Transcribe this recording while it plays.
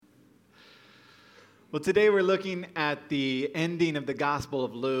Well, today we're looking at the ending of the Gospel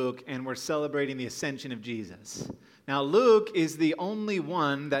of Luke, and we're celebrating the ascension of Jesus. Now, Luke is the only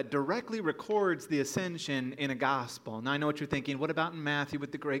one that directly records the ascension in a gospel. Now, I know what you're thinking. What about in Matthew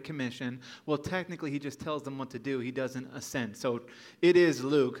with the Great Commission? Well, technically, he just tells them what to do. He doesn't ascend. So it is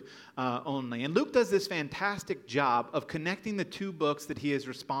Luke only. And Luke does this fantastic job of connecting the two books that he is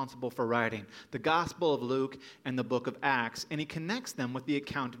responsible for writing, the Gospel of Luke and the book of Acts, and he connects them with the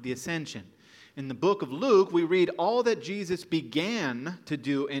account of the ascension. In the book of Luke, we read all that Jesus began to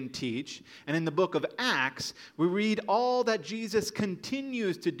do and teach. And in the book of Acts, we read all that Jesus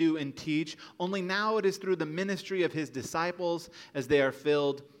continues to do and teach, only now it is through the ministry of his disciples as they are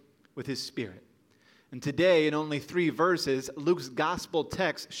filled with his Spirit. And today, in only 3 verses, Luke's gospel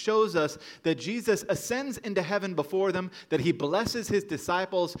text shows us that Jesus ascends into heaven before them, that he blesses his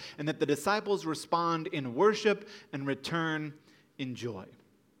disciples, and that the disciples respond in worship and return in joy.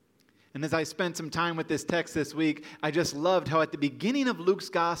 And as I spent some time with this text this week, I just loved how at the beginning of Luke's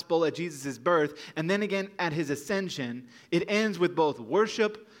gospel at Jesus' birth, and then again at his ascension, it ends with both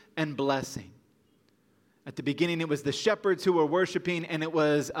worship and blessing. At the beginning, it was the shepherds who were worshiping, and it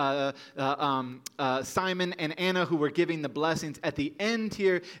was Simon and Anna who were giving the blessings. At the end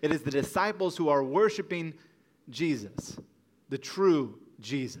here, it is the disciples who are worshiping Jesus, the true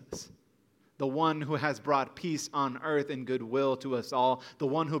Jesus. The one who has brought peace on earth and goodwill to us all, the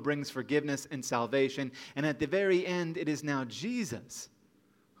one who brings forgiveness and salvation. And at the very end, it is now Jesus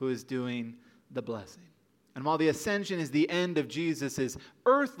who is doing the blessing. And while the ascension is the end of Jesus'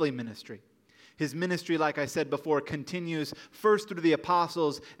 earthly ministry, his ministry, like I said before, continues first through the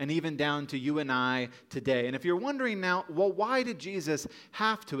apostles and even down to you and I today. And if you're wondering now, well, why did Jesus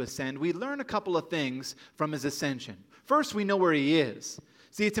have to ascend? We learn a couple of things from his ascension. First, we know where he is.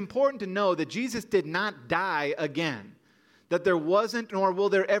 See, it's important to know that Jesus did not die again, that there wasn't nor will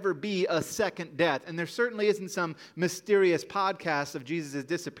there ever be a second death. And there certainly isn't some mysterious podcast of Jesus'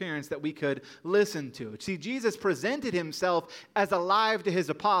 disappearance that we could listen to. See, Jesus presented himself as alive to his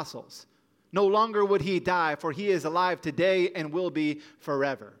apostles. No longer would he die, for he is alive today and will be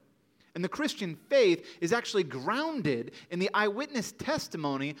forever. And the Christian faith is actually grounded in the eyewitness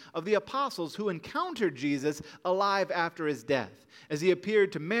testimony of the apostles who encountered Jesus alive after his death, as he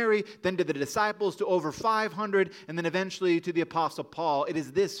appeared to Mary, then to the disciples, to over 500, and then eventually to the apostle Paul. It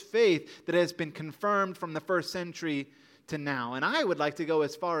is this faith that has been confirmed from the first century to now. And I would like to go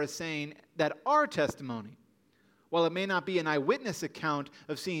as far as saying that our testimony, while it may not be an eyewitness account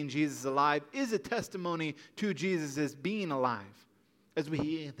of seeing Jesus alive, is a testimony to Jesus' being alive. As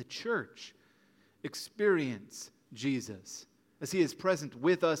we in the church experience Jesus, as he is present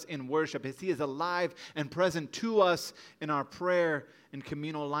with us in worship, as he is alive and present to us in our prayer and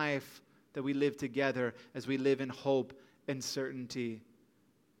communal life that we live together, as we live in hope and certainty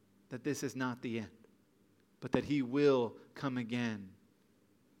that this is not the end, but that he will come again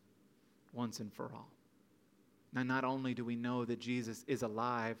once and for all. Now, not only do we know that Jesus is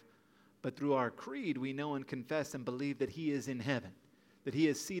alive, but through our creed we know and confess and believe that he is in heaven, that he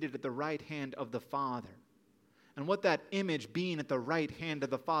is seated at the right hand of the Father. And what that image being at the right hand of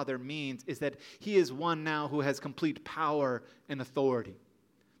the Father means is that he is one now who has complete power and authority.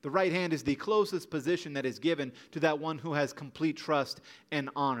 The right hand is the closest position that is given to that one who has complete trust and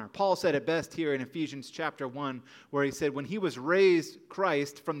honor. Paul said it best here in Ephesians chapter 1, where he said, when he was raised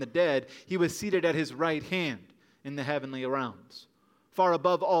Christ from the dead, he was seated at his right hand in the heavenly realms, far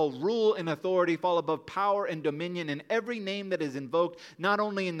above all rule and authority, far above power and dominion, and every name that is invoked, not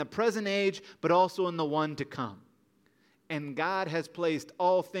only in the present age, but also in the one to come. And God has placed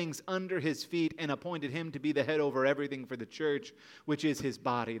all things under his feet and appointed him to be the head over everything for the church, which is his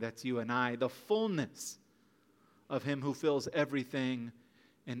body. That's you and I, the fullness of him who fills everything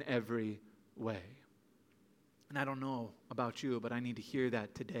in every way. And I don't know about you, but I need to hear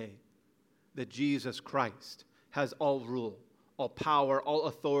that today, that Jesus Christ has all rule, all power, all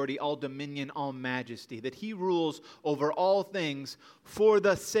authority, all dominion, all majesty, that he rules over all things for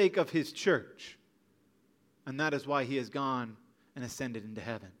the sake of his church. And that is why he has gone and ascended into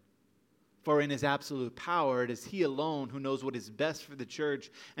heaven. For in his absolute power, it is he alone who knows what is best for the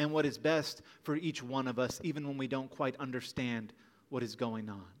church and what is best for each one of us, even when we don't quite understand what is going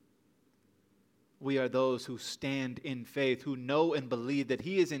on. We are those who stand in faith, who know and believe that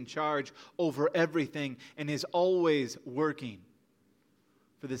he is in charge over everything and is always working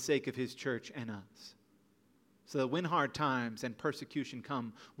for the sake of his church and us. So that when hard times and persecution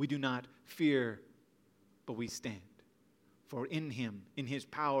come, we do not fear, but we stand. For in him, in his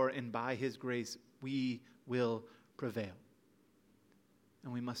power and by his grace, we will prevail.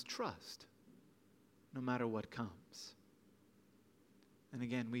 And we must trust no matter what comes. And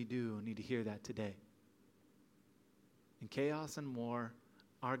again, we do need to hear that today. in chaos and war,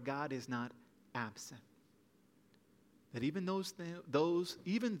 our God is not absent. That even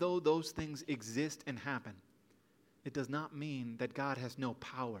though those things exist and happen, it does not mean that God has no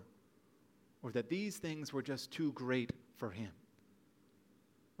power or that these things were just too great for him.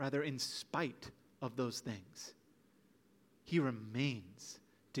 Rather, in spite of those things, he remains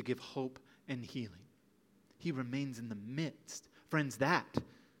to give hope and healing. He remains in the midst. Friends, that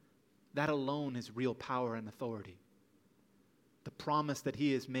alone is real power and authority. The promise that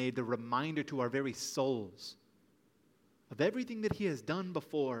he has made, the reminder to our very souls of everything that he has done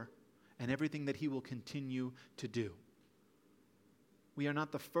before and everything that he will continue to do. We are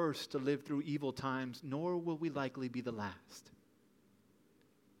not the first to live through evil times, nor will we likely be the last.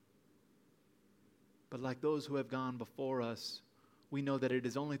 But like those who have gone before us, we know that it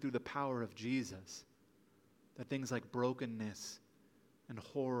is only through the power of Jesus that things like brokenness and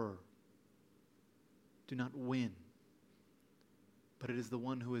horror do not win. But it is the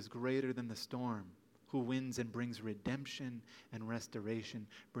one who is greater than the storm, who wins and brings redemption and restoration,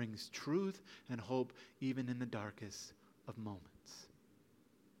 brings truth and hope even in the darkest of moments.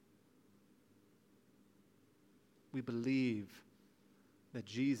 We believe that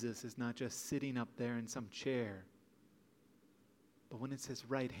Jesus is not just sitting up there in some chair, but when it says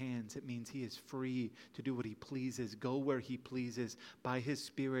right hands, it means he is free to do what he pleases, go where he pleases, by his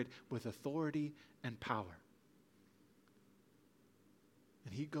Spirit with authority and power.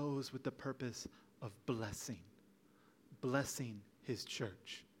 And he goes with the purpose of blessing his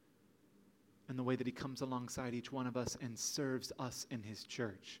church. And the way that he comes alongside each one of us and serves us in his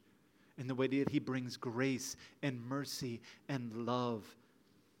church. In the way that he brings grace and mercy and love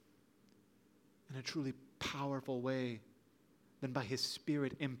in a truly powerful way, then by his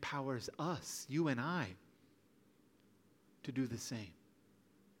Spirit empowers us, you and I, to do the same,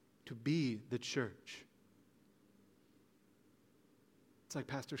 to be the church. It's like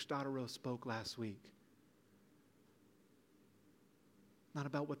Pastor Stotterow spoke last week. Not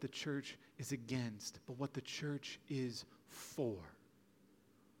about what the church is against, but what the church is for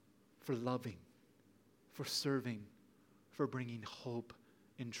loving, for serving, for bringing hope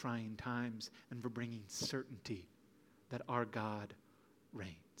in trying times, and for bringing certainty that our God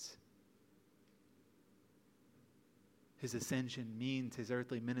reigns. His ascension means his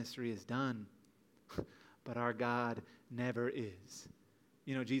earthly ministry is done, but our God never is.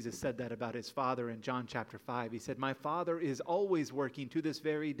 You know, Jesus said that about his Father in John chapter 5. He said, "My Father is always working to this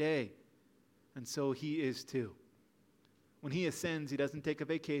very day," and so he is too. When he ascends, he doesn't take a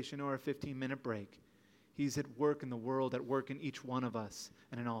vacation or a 15-minute break. He's at work in the world, at work in each one of us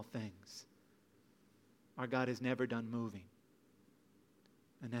and in all things. Our God is never done moving.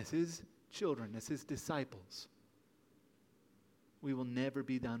 And as his children, as his disciples, we will never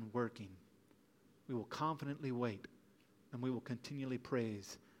be done working. We will confidently wait, and we will continually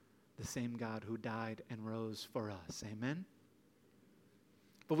praise the same God who died and rose for us. Amen?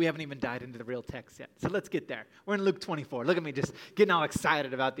 But we haven't even dived into the real text yet. So let's get there. We're in Luke 24. Look at me just getting all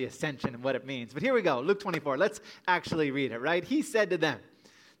excited about the ascension and what it means. But here we go, Luke 24. Let's actually read it, right? He said to them,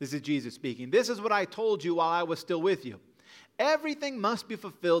 this is Jesus speaking, "This is what I told you while I was still with you. Everything must be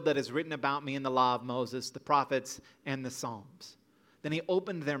fulfilled that is written about me in the law of Moses, the prophets, and the Psalms." Then he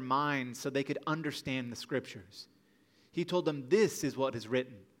opened their minds so they could understand the scriptures. He told them, "This is what is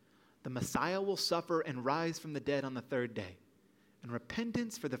written. The Messiah will suffer and rise from the dead on the third day. And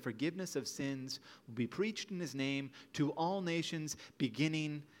repentance for the forgiveness of sins will be preached in his name to all nations,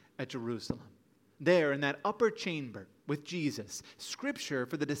 beginning at Jerusalem." There, in that upper chamber with Jesus, Scripture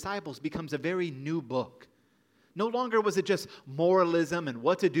for the disciples becomes a very new book. No longer was it just moralism and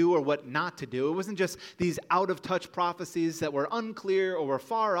what to do or what not to do. It wasn't just these out-of-touch prophecies that were unclear or were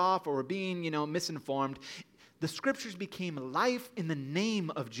far off or were being, misinformed. The Scriptures became life in the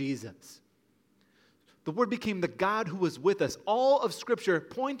name of Jesus. The Word became the God who was with us. All of Scripture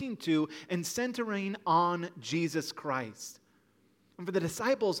pointing to and centering on Jesus Christ. And for the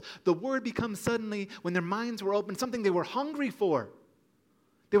disciples, the Word becomes suddenly, when their minds were open, something they were hungry for.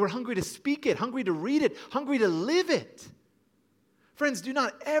 They were hungry to speak it, hungry to read it, hungry to live it. Friends, do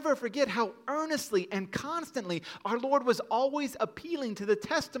not ever forget how earnestly and constantly our Lord was always appealing to the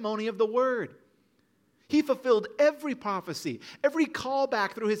testimony of the Word. He fulfilled every prophecy, every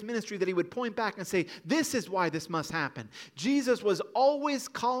callback through his ministry that he would point back and say, this is why this must happen. Jesus was always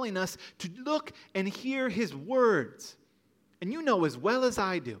calling us to look and hear his words. And you know as well as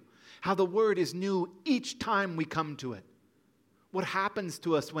I do how the word is new each time we come to it. What happens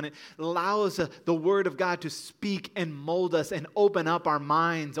to us when it allows the word of God to speak and mold us and open up our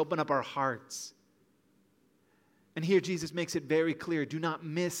minds, open up our hearts. And here Jesus makes it very clear. Do not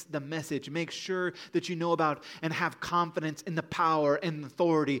miss the message. Make sure that you know about and have confidence in the power and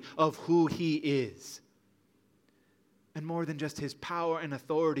authority of who he is. And more than just his power and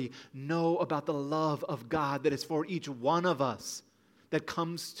authority, know about the love of God that is for each one of us, that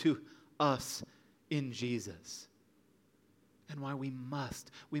comes to us in Jesus. And why we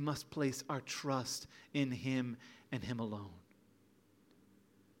must place our trust in him and him alone.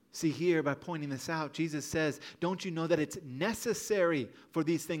 See here, by pointing this out, Jesus says, don't you know that it's necessary for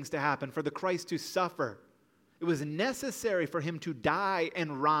these things to happen, for the Christ to suffer? It was necessary for him to die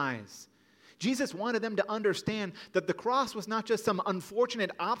and rise. Jesus wanted them to understand that the cross was not just some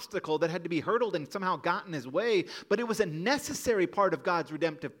unfortunate obstacle that had to be hurdled and somehow got in his way, but it was a necessary part of God's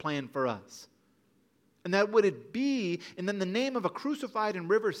redemptive plan for us. And that would it be, and in the name of a crucified and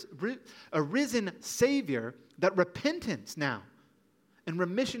a risen Savior, that repentance now and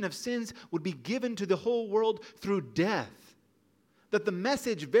remission of sins would be given to the whole world through death. That the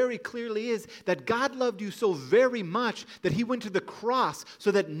message very clearly is that God loved you so very much that he went to the cross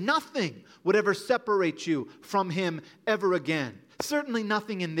so that nothing would ever separate you from him ever again. Certainly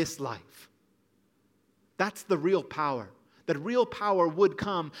nothing in this life. That's the real power. That real power would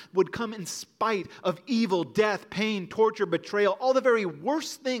come in spite of evil, death, pain, torture, betrayal, all the very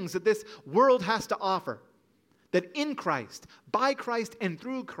worst things that this world has to offer. That in Christ, by Christ, and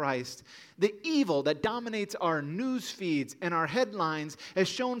through Christ, the evil that dominates our news feeds and our headlines has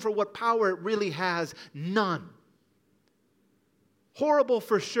shown for what power it really has: none. Horrible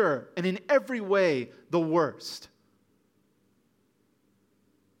for sure, and in every way the worst.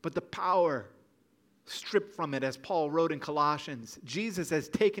 But the power stripped from it, as Paul wrote in Colossians, Jesus has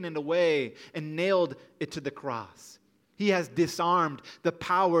taken it away and nailed it to the cross. He has disarmed the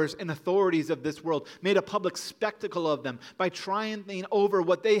powers and authorities of this world, made a public spectacle of them by triumphing over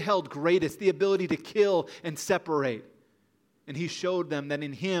what they held greatest, the ability to kill and separate. And he showed them that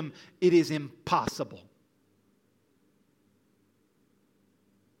in him it is impossible.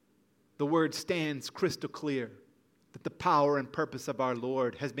 The word stands crystal clear that the power and purpose of our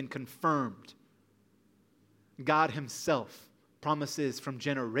Lord has been confirmed. God himself promises from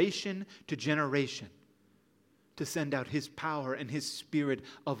generation to generation to send out his power and his spirit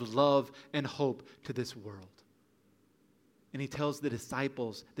of love and hope to this world. And he tells the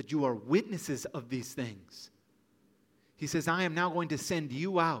disciples that you are witnesses of these things. He says, I am now going to send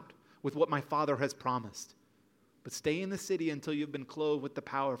you out with what my Father has promised. But stay in the city until you've been clothed with the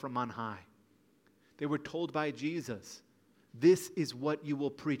power from on high. They were told by Jesus, this is what you will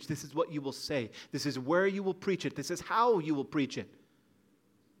preach. This is what you will say. This is where you will preach it. This is how you will preach it.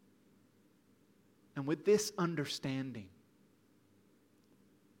 And with this understanding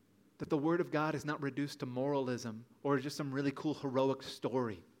that the Word of God is not reduced to moralism or just some really cool heroic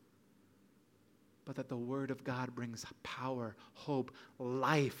story, but that the Word of God brings power, hope,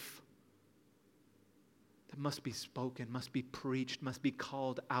 life that must be spoken, must be preached, must be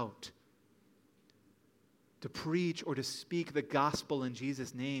called out. To preach or to speak the gospel in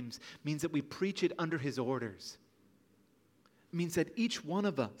Jesus' names means that we preach it under his orders. It means that each one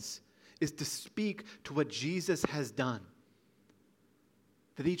of us is to speak to what Jesus has done.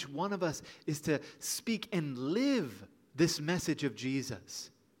 That each one of us is to speak and live this message of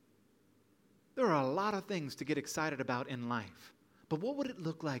Jesus. There are a lot of things to get excited about in life. But what would it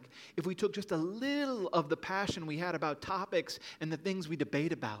look like if we took just a little of the passion we had about topics and the things we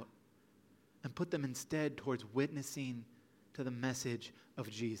debate about and put them instead towards witnessing to the message of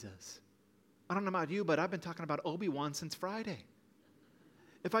Jesus? I don't know about you, but I've been talking about Obi-Wan since Friday.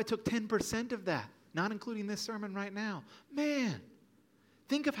 If I took 10% of that, not including this sermon right now, man,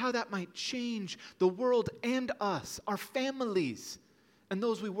 think of how that might change the world and us, our families, and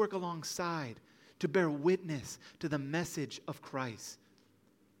those we work alongside to bear witness to the message of Christ,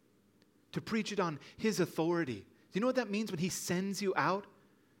 to preach it on his authority. Do you know what that means when he sends you out?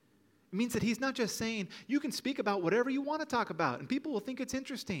 It means that he's not just saying, you can speak about whatever you want to talk about, and people will think it's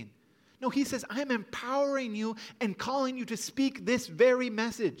interesting. No, he says, I am empowering you and calling you to speak this very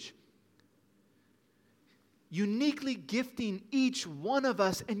message. Uniquely gifting each one of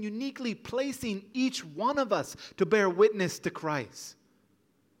us and uniquely placing each one of us to bear witness to Christ.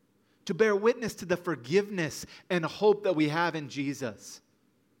 To bear witness to the forgiveness and hope that we have in Jesus.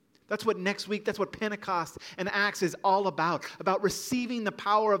 That's what next week, that's what Pentecost and Acts is all about receiving the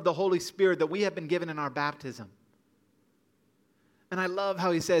power of the Holy Spirit that we have been given in our baptism. And I love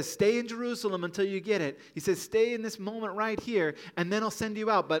how he says, stay in Jerusalem until you get it. He says, stay in this moment right here, and then I'll send you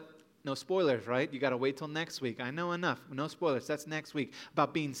out. But No spoilers, right? You got to wait till next week. I know enough. No spoilers. That's next week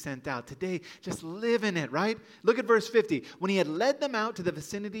about being sent out. Today, just live in it, right? Look at verse 50. When he had led them out to the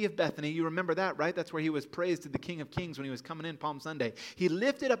vicinity of Bethany, you remember that, right? That's where he was praised to the King of Kings when he was coming in Palm Sunday. He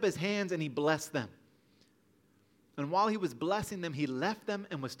lifted up his hands and he blessed them. And while he was blessing them, he left them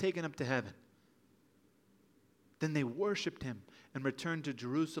and was taken up to heaven. Then they worshiped him and returned to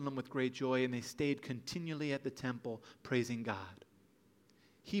Jerusalem with great joy, and they stayed continually at the temple, praising God.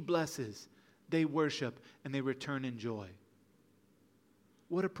 He blesses, they worship, and they return in joy.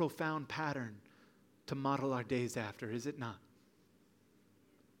 What a profound pattern to model our days after, is it not?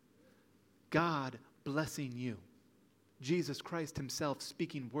 God blessing you. Jesus Christ himself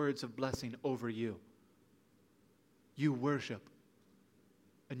speaking words of blessing over you. You worship,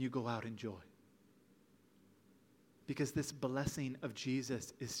 and you go out in joy. Because this blessing of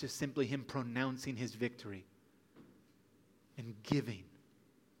Jesus is just simply him pronouncing his victory and giving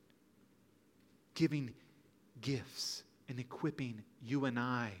gifts and equipping you and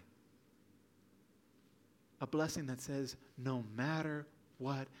I. A blessing that says, no matter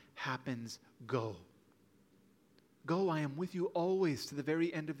what happens, go. Go, I am with you always to the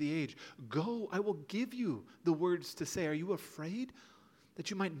very end of the age. Go, I will give you the words to say. Are you afraid that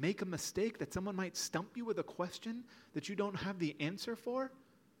you might make a mistake, that someone might stump you with a question that you don't have the answer for?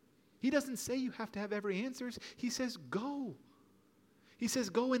 He doesn't say you have to have every answer. He says, go. He says,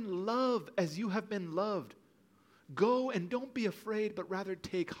 go in love as you have been loved. Go and don't be afraid, but rather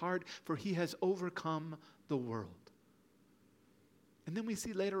take heart, for he has overcome the world. And then we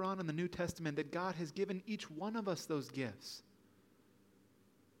see later on in the New Testament that God has given each one of us those gifts.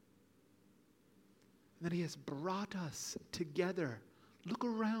 And that he has brought us together. Look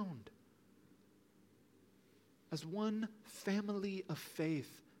around. As one family of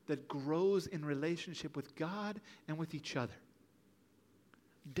faith that grows in relationship with God and with each other.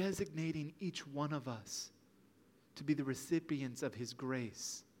 Designating each one of us to be the recipients of his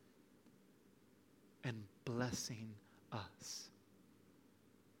grace and blessing us.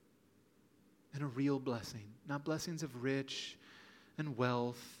 And a real blessing, not blessings of rich and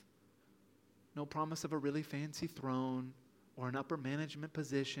wealth, no promise of a really fancy throne or an upper management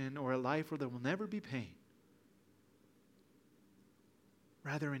position or a life where there will never be pain.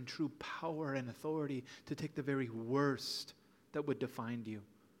 Rather, in true power and authority to take the very worst that would define you,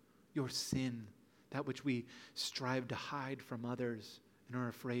 your sin, that which we strive to hide from others and are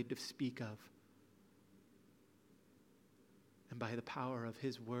afraid to speak of. And by the power of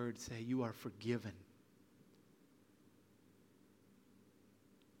his word say, you are forgiven.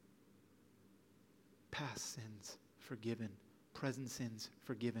 Past sins forgiven, present sins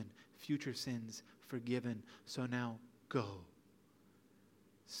forgiven, future sins forgiven. So now go,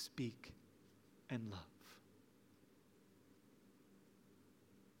 speak, and love.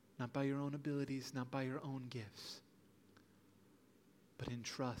 Not by your own abilities, not by your own gifts, but in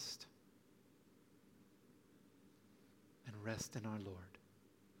trust and rest in our Lord.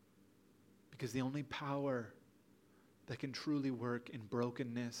 Because the only power that can truly work in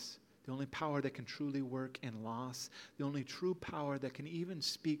brokenness, the only power that can truly work in loss, the only true power that can even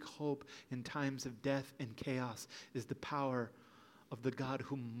speak hope in times of death and chaos is the power of the God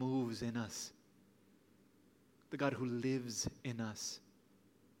who moves in us, the God who lives in us,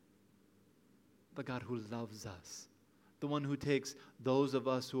 the God who loves us, the one who takes those of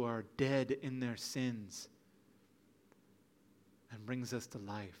us who are dead in their sins and brings us to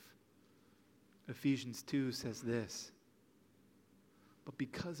life. Ephesians 2 says this, but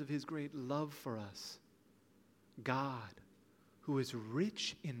because of his great love for us, God, who is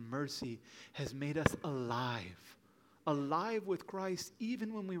rich in mercy, has made us alive with Christ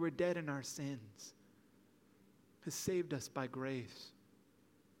even when we were dead in our sins, has saved us by grace,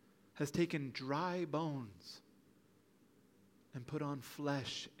 has taken dry bones and put on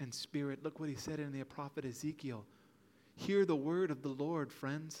flesh and spirit. Look what he said in the prophet Ezekiel. Hear the word of the Lord,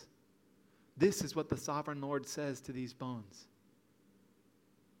 friends. This is what the sovereign Lord says to these bones.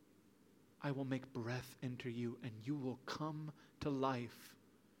 I will make breath enter you, and you will come to life.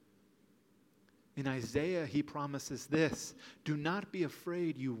 In Isaiah, he promises this. Do not be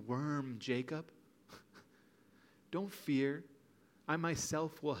afraid, you worm, Jacob. Don't fear. I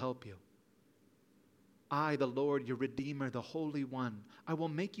myself will help you. I, the Lord, your Redeemer, the Holy One, I will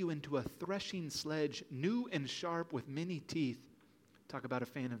make you into a threshing sledge, new and sharp with many teeth. Talk about a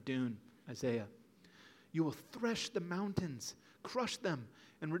fan of Dune, Isaiah. You will thresh the mountains, crush them,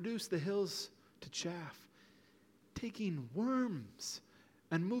 and reduce the hills to chaff, taking worms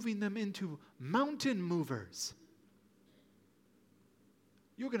and moving them into mountain movers.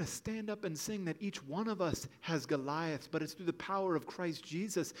 You're going to stand up and sing that each one of us has Goliaths, but it's through the power of Christ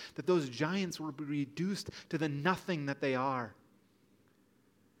Jesus that those giants will be reduced to the nothing that they are.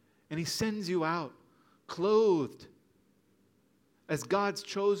 And he sends you out, clothed as God's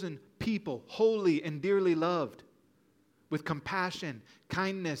chosen people, holy and dearly loved, with compassion,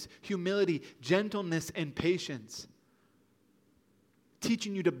 kindness, humility, gentleness, and patience,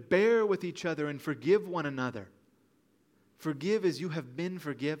 teaching you to bear with each other and forgive one another. Forgive as you have been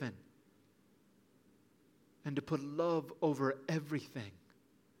forgiven. And to put love over everything,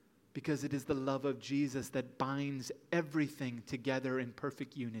 because it is the love of Jesus that binds everything together in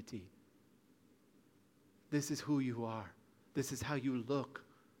perfect unity. This is who you are. This is how you look.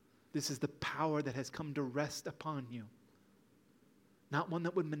 This is the power that has come to rest upon you. Not one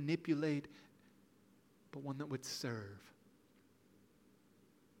that would manipulate, but one that would serve.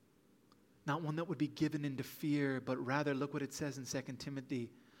 Not one that would be given into fear, but rather, look what it says in 2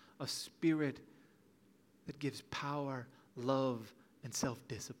 Timothy, a spirit that gives power, love, and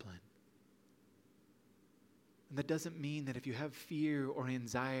self-discipline. And that doesn't mean that if you have fear or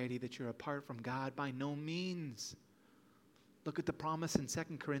anxiety that you're apart from God. By no means. Look at the promise in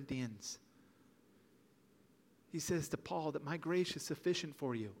 2 Corinthians. He says to Paul that my grace is sufficient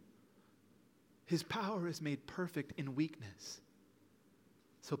for you. His power is made perfect in weakness.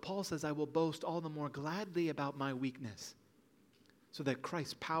 So Paul says, I will boast all the more gladly about my weakness, so that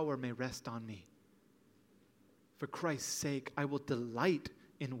Christ's power may rest on me. For Christ's sake, I will delight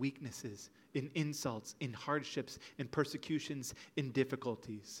in weaknesses, in insults, in hardships, in persecutions, in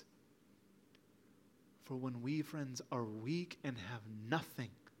difficulties. For when we, friends, are weak and have nothing,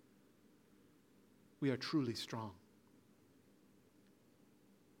 we are truly strong.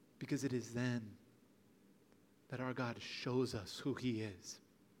 Because it is then that our God shows us who he is.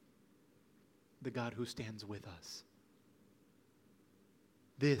 The God who stands with us.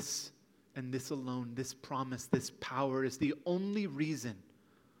 This and this alone, this promise, this power is the only reason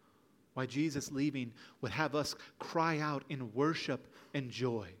why Jesus leaving would have us cry out in worship and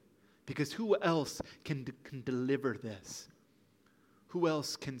joy. Because who else can deliver this? Who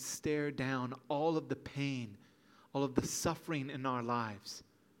else can stare down all of the pain, all of the suffering in our lives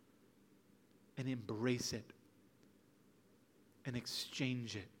and embrace it and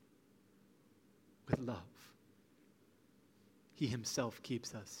exchange it with love? He himself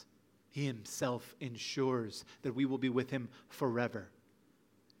keeps us. He himself ensures that we will be with him forever.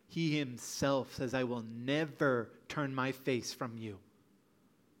 He himself says, I will never turn my face from you,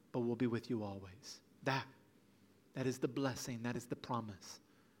 but will be with you always. That is the blessing, that is the promise,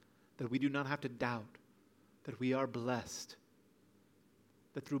 that we do not have to doubt that we are blessed,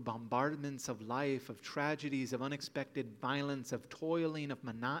 that through bombardments of life, of tragedies, of unexpected violence, of toiling, of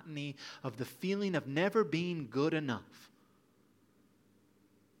monotony, of the feeling of never being good enough,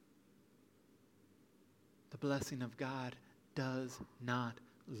 the blessing of God does not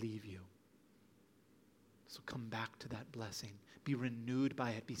leave you. So come back to that blessing. Be renewed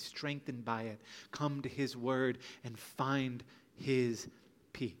by it. Be strengthened by it. Come to his word and find his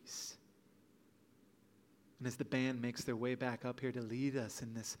peace. And as the band makes their way back up here to lead us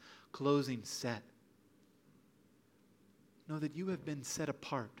in this closing set, know that you have been set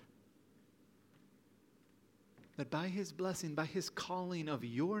apart. That by his blessing, by his calling of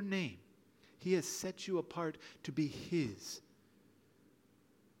your name, he has set you apart to be his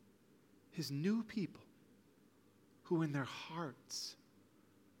new people who in their hearts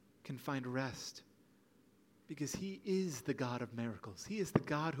can find rest. Because he is the God of miracles. He is the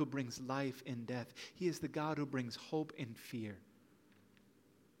God who brings life in death. He is the God who brings hope in fear.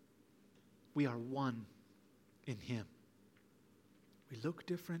 We are one in him. We look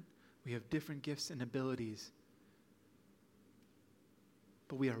different. We have different gifts and abilities.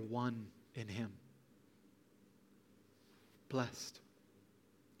 But we are one in him. Blessed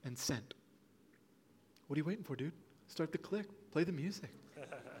and sent. What are you waiting for, dude? Start the click. Play the music.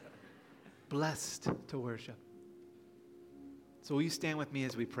 Blessed to worship. So will you stand with me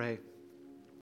as we pray?